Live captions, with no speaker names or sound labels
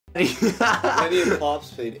Lenny and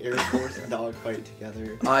Pops played Air Force and Dogfight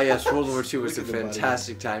together. Ah, yes, World War II was a Look at the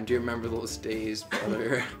fantastic time. Do you remember those days,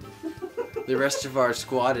 brother? The rest of our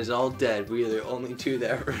squad is all dead. We are the only two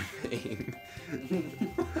that remain.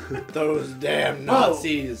 Those damn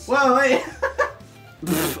Nazis. Whoa, wait.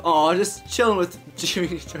 Oh, just chilling with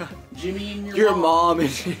Jimmy. Jimmy and Your mom and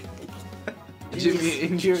Jimmy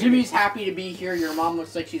and your... Jimmy's happy to be here. Your mom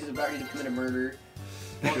looks like she's about to commit a murder.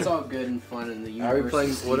 Well, it's all good and fun in the universe. Are we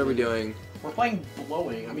playing? What are we doing? We're playing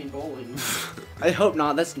bowling. I hope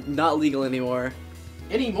not. That's not legal anymore.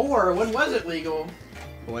 Anymore? When was it legal?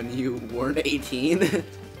 When you weren't 18.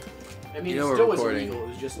 I mean, You know it still we're was recording. illegal. It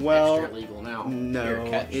was just Well, extra legal now. No,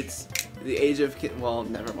 Here, catch. it's the age of well,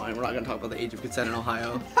 never mind. We're not gonna talk about the age of consent in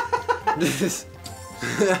Ohio.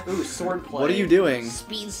 Ooh, sword play. What are you doing?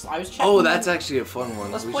 Speed. I was checking. Oh, that's actually a fun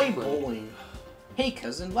one. Let's We play should bowling. Hey,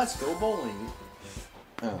 cousin, let's go bowling.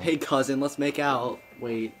 Oh. Hey cousin, let's make out.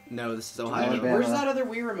 Wait, no, this is Ohio. Alabama. Where's that other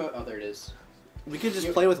Wii remote? Oh, there it is. We could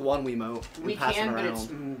just play with one Wiimote and We pass can, it but around. it's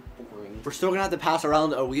boring. We're still gonna have to pass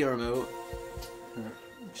around a Wii remote.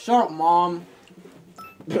 Shut up, Mom.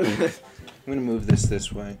 I'm gonna move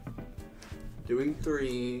this way. Doing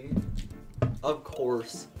 3. Of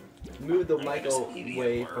course. Move the mic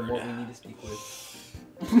away from what we need to speak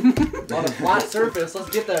with. On a flat surface, let's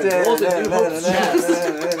get that rolls in New Hope's chest.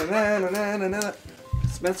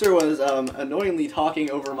 Spencer was annoyingly talking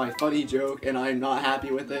over my funny joke, and I'm not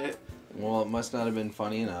happy with it. Well, it must not have been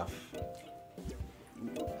funny enough.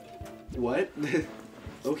 What?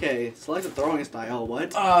 Okay, select the throwing style.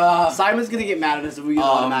 What? Simon's Simon's gonna get mad at us if we use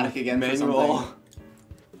automatic again for manual. something.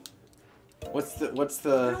 What's I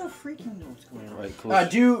the don't freaking know what's going on. right? Cool.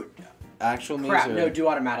 Do Actual means crap. or... No, do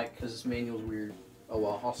automatic because this manual's weird. Oh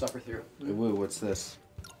well, I'll suffer through. Woo, what's this?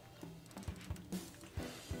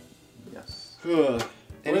 Yes. Anyway,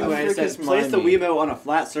 the it frick is said place the mine? Wiimote on a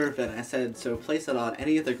flat surface, and I said, so place it on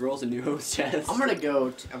any of the girls in New Hope's chest. I'm gonna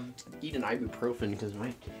go eat an ibuprofen because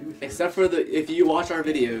my tooth. Except for if you watch our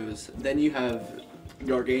videos, then you have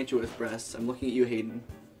gargantuous breasts. I'm looking at you, Hayden.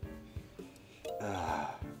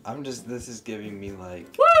 This is giving me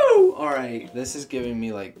like... Woo! Alright. This is giving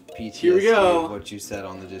me like PTSD Here we go. of what you said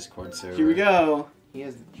on the Discord server. Here we go. He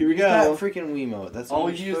has, Here we he's got go. freaking Wiimote. That's what I'll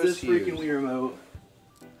we're use supposed this to freaking use. Wii remote.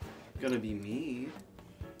 Gonna be me.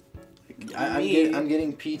 I'm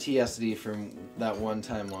getting PTSD from that one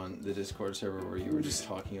time on the Discord server where you were just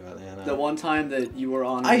talking about Anna. The one time that you were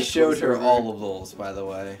on. I Discord showed her server. all of those, by the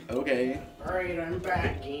way. Okay. Alright, I'm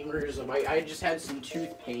back, gamers. I just had some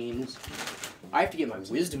tooth pains. I have to get my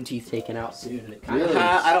wisdom teeth taken out soon. And it kind Really?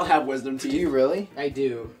 I don't have wisdom Do teeth. you really? I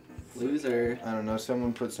do. Loser. I don't know.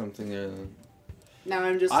 Someone put something there. Now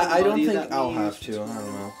I'm just. I don't somebody think that I'll needs- have to. I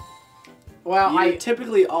don't know. Well, You I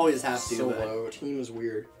typically always have to. but solo team is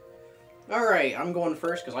weird. Alright, I'm going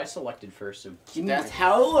first because I selected first, so give me That's my-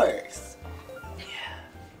 how it works.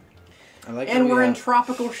 I like. And how we're we in have-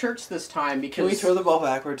 tropical shirts this time because Can we throw the ball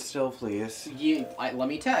backwards still, please? let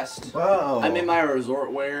me test. Wow. I'm in my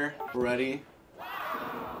resort wear already.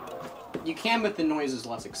 You can, but the noise is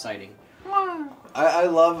less exciting. I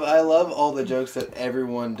love all the jokes that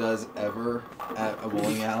everyone does ever at a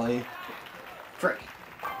bowling alley. Frick.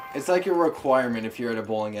 It's like a requirement if you're at a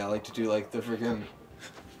bowling alley to do like the freaking.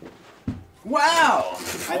 Wow!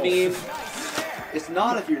 I mean, it's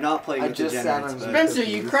not if you're not playing I with just degenerates, sat on but- Spencer,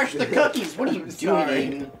 you crushed the cookies. What are you Sorry.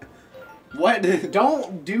 doing? What?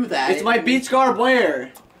 Don't do that. It's my beach garb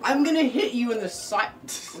wear. I'm gonna hit you in the side.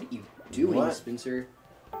 What are you doing, What? Spencer?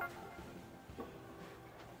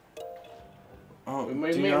 Oh,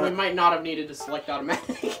 We do might not have needed to select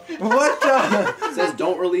automatic. What the? It says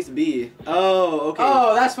don't release B. Oh, okay.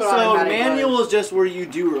 Oh, that's what So automatic manual was. is just where you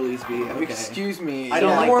do release B. Okay. Excuse me. I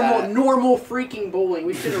don't like normal, that. normal freaking bowling.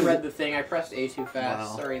 We should have read the thing. I pressed A too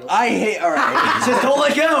fast. Wow. Sorry. I hate. All right. Just don't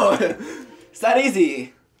let go. It's that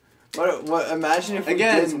easy. What? Imagine if we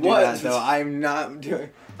Again, didn't do what? that though. I'm not doing.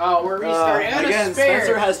 Oh, we're restarting. And Again, a spare.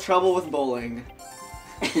 Spencer has trouble with bowling.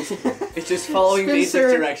 It's just following basic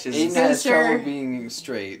Spencer- directions. Aiden has Spencer. trouble being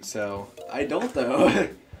straight, so. I don't though.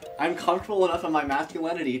 I'm comfortable enough in my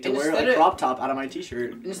masculinity to wear Instead a of- crop top out of my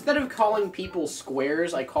t-shirt. Instead of calling people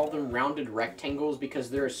squares, I call them rounded rectangles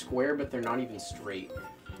because they're a square, but they're not even straight.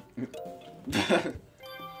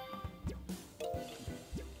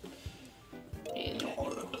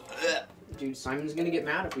 Dude, Simon's gonna get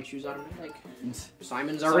mad if we choose automatic.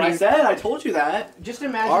 Simon's That's what I already. said. I told you that. Just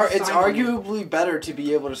imagine. It's Simon- arguably better to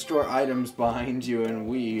be able to store items behind you in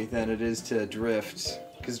Wii than it is to drift,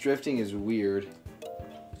 because drifting is weird.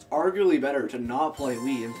 It's arguably better to not play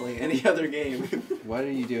Wii and play any other game. What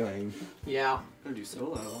are you doing? Yeah. I'm gonna do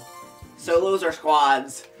solo. Solos are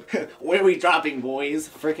squads. Where are we dropping, boys?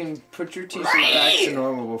 Freaking put your t-shirt back to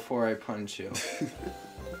normal before I punch you.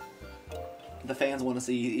 The fans want to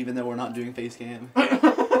see, even though we're not doing face cam.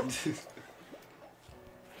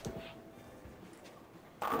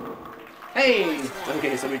 Hey!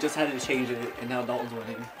 Okay, so we just had to change it, and now Dalton's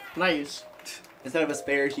winning. Nice. Instead of a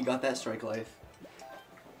spare, he got that strike life.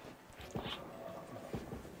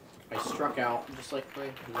 I struck out, just like my...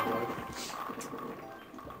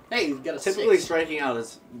 Hey, you got a Typically, 6. striking out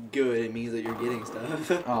is good. It means that you're getting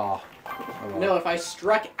stuff. Oh. No, if I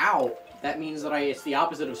struck out, that means that it's the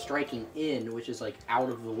opposite of striking in, which is like out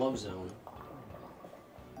of the love zone.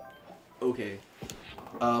 Okay.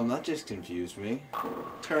 That just confused me.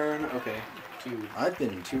 Turn. Okay. Dude. I've been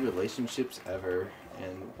in 2 relationships ever,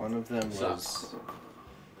 and one of them was... Sucks.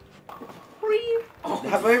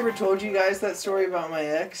 Have I ever told you guys that story about my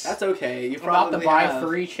ex? That's okay. You About the probably have.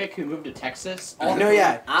 bi-furry chick who moved to Texas? No,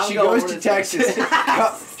 yeah. I'm She going goes to to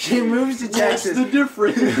Texas. She moves to Texas. What's the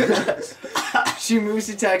difference? She moves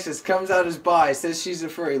to Texas, comes out as bi, says she's a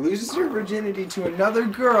furry, loses her virginity to another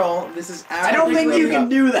girl. This is after I don't they think you broke can up.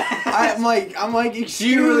 do that. I'm like, excuse Do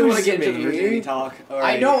you really want to get into the me. virginity talk?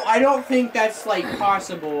 I don't think that's like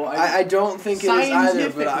possible. I don't think it is either,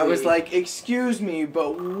 but I was Scientifically. like, excuse me,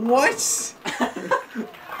 but what?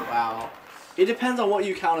 Wow. It depends on what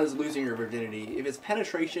you count as losing your virginity. If it's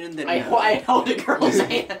penetration, then I held a girl's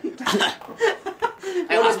hand.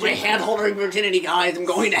 I lost my hand holding virginity, guys. I'm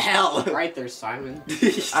going to hell. Right there, Simon.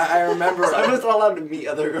 I remember. I was not allowed to meet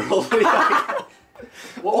other girls.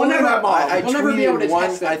 We'll never, we'll never be able to tweeted one.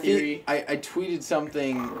 test that I theory. think I tweeted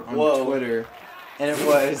something on Whoa. Twitter, and it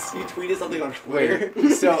was You tweeted something on Twitter.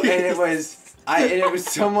 wait. So and it was. And it was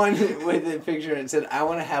someone with a picture and it said, I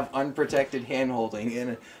want to have unprotected hand holding.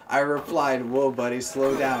 And I replied, whoa, buddy,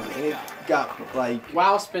 slow down. And it got like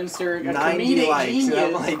Wow, Spencer, a 90 comedic likes. genius. And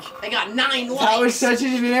I'm like, I got 9 likes. that was such a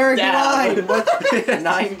generic Damn. line. What?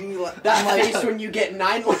 90 likes. That face when you get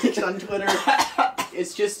 9 likes on Twitter.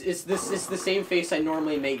 It's the same face I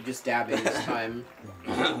normally make, just dabbing this time.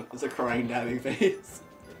 It's a crying, dabbing face.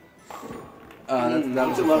 That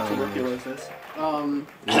was a love funny one. tuberculosis.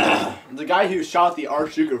 The The guy who shot the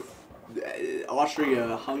Archduke of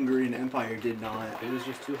Austria-Hungarian Empire did not. He was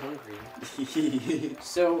just too hungry. he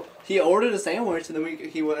So, ordered a sandwich and then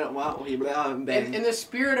he went out. Wow, bang. in the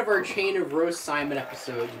spirit of our chain of roast Simon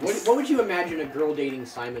episodes, what would you imagine a girl dating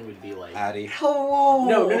Simon would be like? Addie. Hello.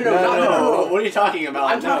 No. What are you talking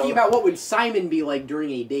about? I'm talking about what would Simon be like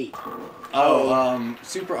during a date.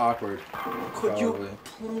 Super awkward. Could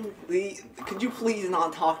Probably. you please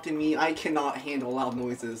not talk to me? I cannot handle loud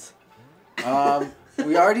noises.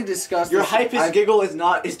 We already discussed Your this. hypest giggle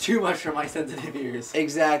is too much for my sensitive ears.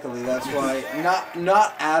 Exactly, that's why.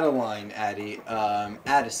 Not Adeline Addie,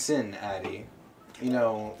 Addison Addie. You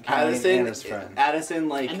know, Callie and Anna's friend. Addison,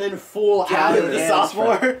 like, And then full Callie Adam. and the Anna's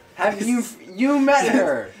sophomore. friend. Have you met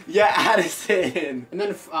her? Yeah, Addison. And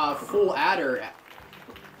then full adder.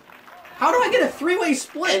 How do I get a 3-way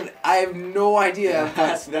split? And I have no idea. But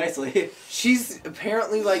That's nicely. she's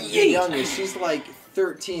apparently like the Yeet. youngest. She's like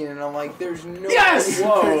 13, and I'm like, there's no. Yes! way.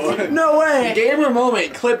 Whoa. No way! Gamer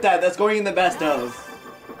moment. Clip that. That's going in the best of.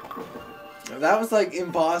 That was like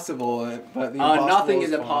impossible, but the impossible Nothing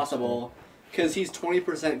is possible. impossible. Because he's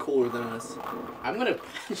 20% cooler than us. I'm gonna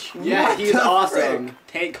punch you. Yeah, What he's the awesome. frick?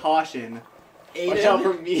 Take caution. Watch out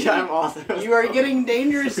for Aidan, me. I'm awesome. you are getting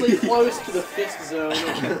dangerously close to the fist zone.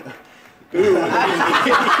 Ooh.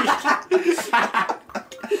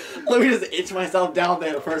 Let me just itch myself down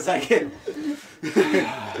there for a second. Wait,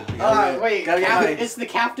 Gotta get Captain, my- it's the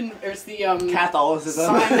captain, it's the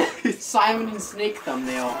Catholicism. Simon and Snake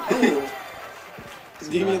thumbnail. Ooh.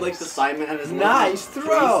 Do you mean like the Simon and his Nice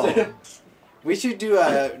little throw. We should do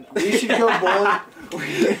a. We should go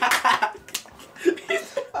bowling.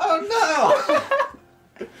 Oh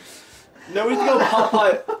No, we have to go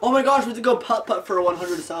putt-putt. Oh my gosh, we have to go putt-putt for a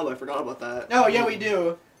 100 sub. I forgot about that. Oh yeah, we do.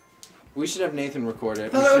 no! We should have Nathan record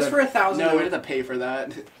it. No, We that should was have- for 1,000. No, we have to pay for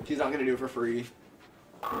that. He's not gonna do it for free.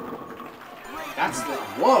 That's the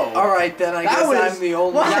whoa. All right, then I That guess was- I'm the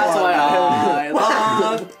only That's one. why I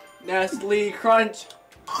love Nestle Crunch.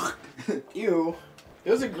 Ew. It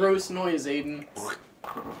was a gross noise, Aiden.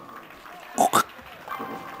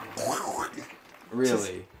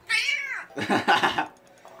 Really?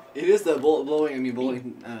 It is the blowing. I mean,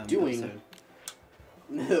 blowing. Doing. episode.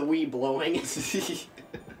 The wee blowing. Do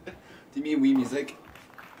you mean Wii music?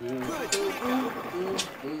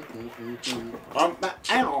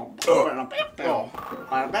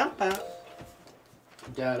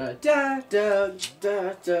 Da da da da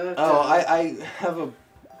da da. Oh, I have a.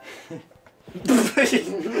 I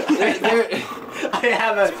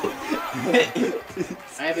have a.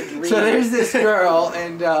 I have a dream. So there's this girl,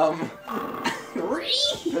 and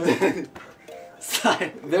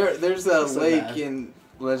there's a So lake bad. in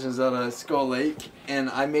Legend of Zelda Skull Lake, and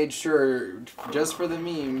I made sure, just for the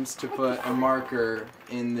memes, to put a marker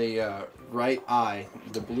in the right eye,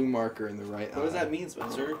 the blue marker in the right eye. What does that mean,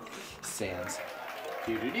 Spencer? Sans.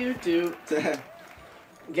 Do.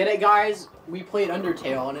 Get it, guys? We played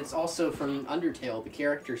Undertale, and it's also from Undertale. The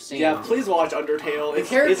character Sans. Yeah, please watch Undertale. The It's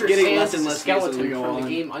character getting Sans less is and a less skeleton as we go from on. the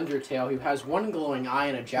game Undertale who has one glowing eye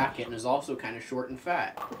and a jacket, and is also kind of short and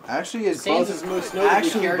fat. Actually, it's Sans both. is most notably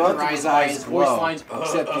Actually, both of characterized his by eyes his voice glow. lines.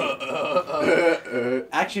 Except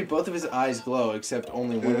actually, both of his eyes glow, except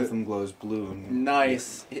only one of them glows blue.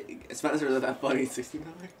 Nice. Spencer, is that funny? 69?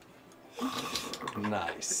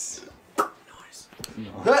 Nice. Nice.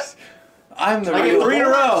 Nice. I'm the I get real. 3 in a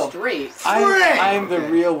row. Straight. I'm the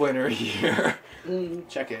real winner here.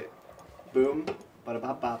 Check it. Boom.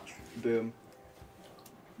 Ba-da-ba-bop. Boom.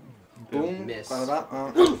 Boom. Miss.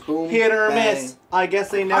 Boom. Hit or bang. miss. I guess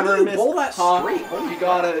they How never do you miss. bowl that Huh? straight? You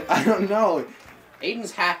gotta. I don't know.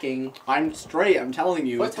 Aiden's hacking. I'm straight. I'm telling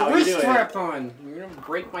you. Put It's the how you wrist do it. strap on. You're gonna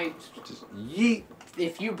break my. Just yeet.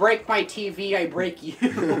 If you break my TV, I break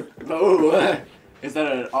you. Oh. Is that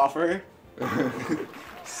an offer?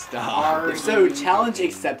 Stop. If so, challenge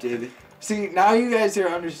accepted. See, now you guys are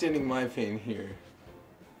understanding my pain here.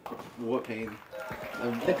 What pain?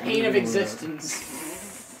 The pain of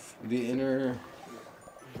existence. The inner.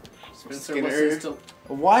 Spencer Skinner. listens to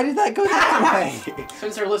Why did that go that way?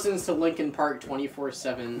 Spencer listens to Linkin Park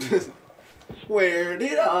 24/7. Where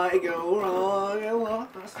did I go wrong? I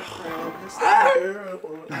lost a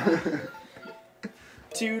friend.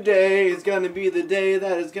 Today is gonna be the day.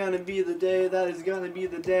 That is gonna be the day. That is gonna be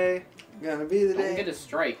the day. Gonna be the Don't get day. a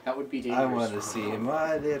strike. That would be dangerous. I want to see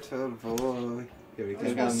my little boy. Here we I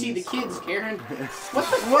just go. want to see the kids, Karen. What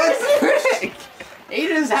the What? frick?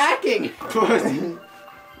 Aiden's hacking.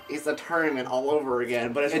 It's a tournament all over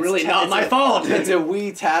again, but it's It's really ta- not it's my a- fault. It's a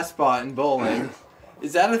Wii task bot in bowling.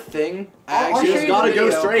 Is that a thing? I'll You show just you gotta the go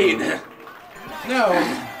video. straight.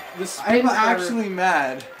 No. The spin I'm actually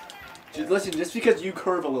mad. Just listen, just because you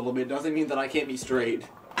curve a little bit doesn't mean that I can't be straight.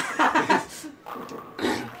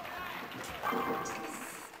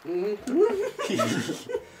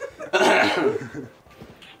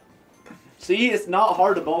 See, it's not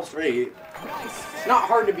hard to ball straight. It's not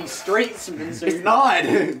hard to be straight, Spencer. It's not.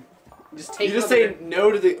 Just take You just another- say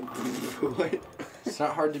no to the. What? It's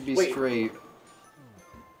not hard to be Wait. straight.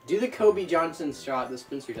 Do the Kobe Johnson shot that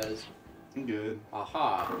Spencer does. I'm good.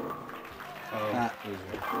 Aha. That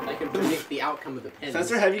loser. I can predict the outcome of the pin.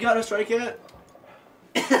 Spencer, have you got a strike yet?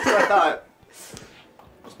 That's what I thought.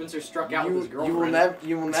 Spencer struck out with his girlfriend.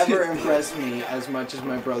 You will never impress me as much as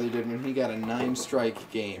my brother did when he got a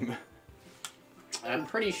 9-strike game. I'm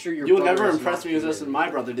pretty sure your You will brother never is impress not me as good. much as my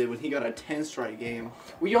brother did when he got a 10-strike game.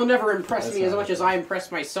 Well, you'll never impress That's me as not much as I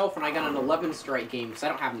impressed myself when I got an 11-strike game, because I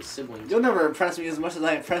don't have any siblings. You'll never impress me as much as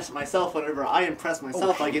I impress myself whenever I impress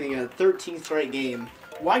myself by getting a 13-strike game.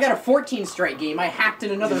 Well, I got a 14-strike game. I hacked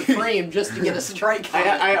in another frame just to get a strike. on it.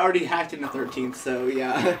 I already hacked in the 13th, so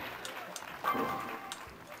yeah.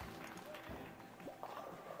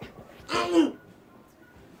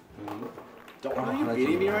 Are you that's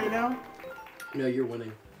beating me a- right now? No, you're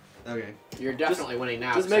winning. Okay. You're definitely winning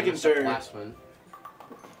now. just 'cause I making messed up sure. the last one.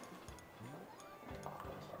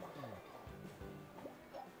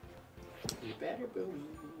 You better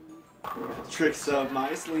believe. Tricks up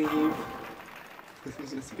my sleeve.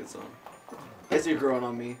 This is a good song. Guess you're growing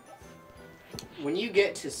on me. When you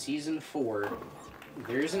get to season 4,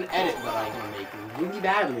 there's an edit that I'm gonna make really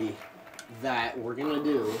badly that we're gonna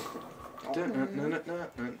do.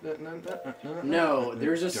 No,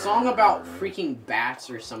 there's a song about freaking bats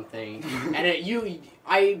or something, and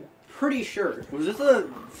I'm pretty sure. Was this the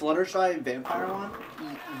Fluttershy vampire one?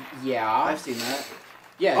 Yeah. I've seen that.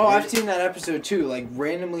 Yeah. Oh, I've there's- seen that episode too. Like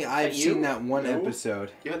randomly, I've you? seen that one No.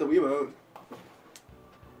 episode. You had the Wiimote.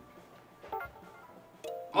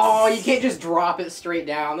 Oh, you can't just drop it straight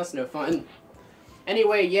down. That's no fun.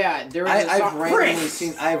 Anyway, yeah, there is a I've song. randomly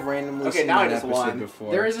seen. I've randomly Okay, seen now I that just episode won.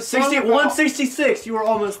 before. There is a song 61, about 66. You were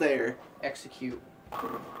almost there. execute.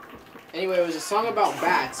 Anyway, it was a song about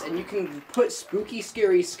bats, and you can put spooky,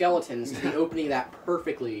 scary skeletons to the opening of that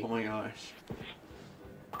perfectly. Oh my gosh.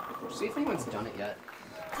 See if anyone's done it yet.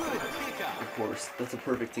 Of course. That's a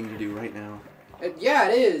perfect thing to do right now. Yeah,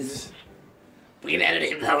 it is. We can edit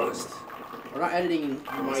it in post. We're not editing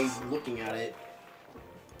by looking at it.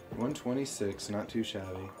 126, not too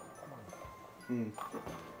shabby.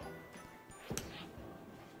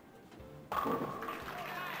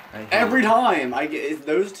 Every time I get it's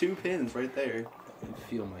those 2 pins right there. I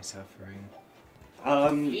feel my suffering. I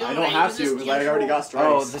don't have to because I already got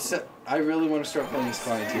Oh, strikes. I really want to start playing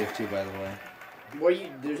Spy in TF2, by the way. Well,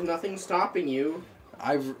 there's nothing stopping you.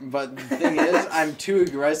 But the thing is, I'm too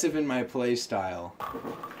aggressive in my play style.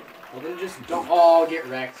 Well, then just don't all get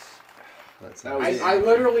wrecked. I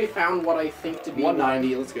literally found what I think to be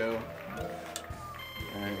 190. Let's go.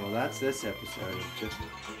 Alright, well that's this episode. Just.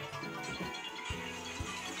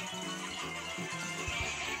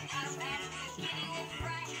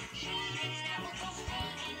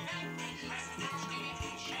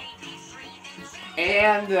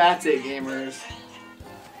 And that's it, gamers.